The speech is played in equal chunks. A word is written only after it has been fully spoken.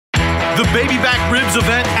The baby back ribs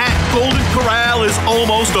event at Golden Corral is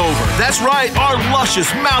almost over. That's right, our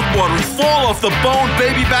luscious, mouth-watering, fall-off-the-bone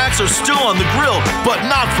baby backs are still on the grill, but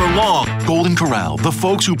not for long. Golden Corral, the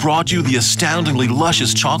folks who brought you the astoundingly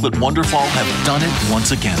luscious chocolate wonderfall, have done it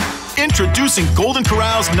once again. Introducing Golden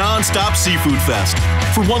Corral's Non-Stop Seafood Fest.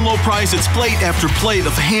 For one low price, it's plate after plate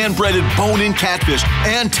of hand-breaded bone-in catfish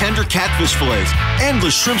and tender catfish fillets.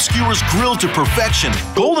 Endless shrimp skewers grilled to perfection.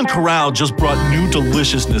 Golden Corral just brought new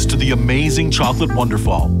deliciousness to the amazing chocolate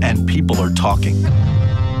wonderfall, and people are talking.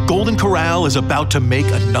 Golden Corral is about to make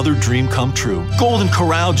another dream come true. Golden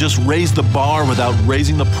Corral just raised the bar without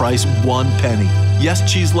raising the price 1 penny.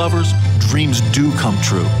 Yes, cheese lovers, dreams do come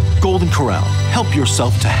true. Golden Corral, help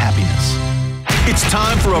yourself to happiness. It's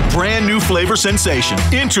time for a brand new flavor sensation.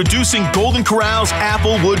 Introducing Golden Corral's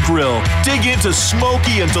Applewood Grill. Dig into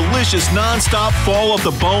smoky and delicious non-stop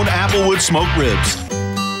fall-off-the-bone Applewood smoked ribs.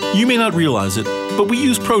 You may not realize it, but we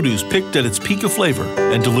use produce picked at its peak of flavor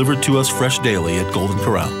and delivered to us fresh daily at Golden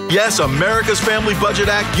Corral. Yes, America's Family Budget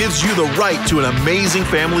Act gives you the right to an amazing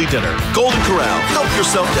family dinner. Golden Corral, help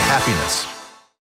yourself to happiness.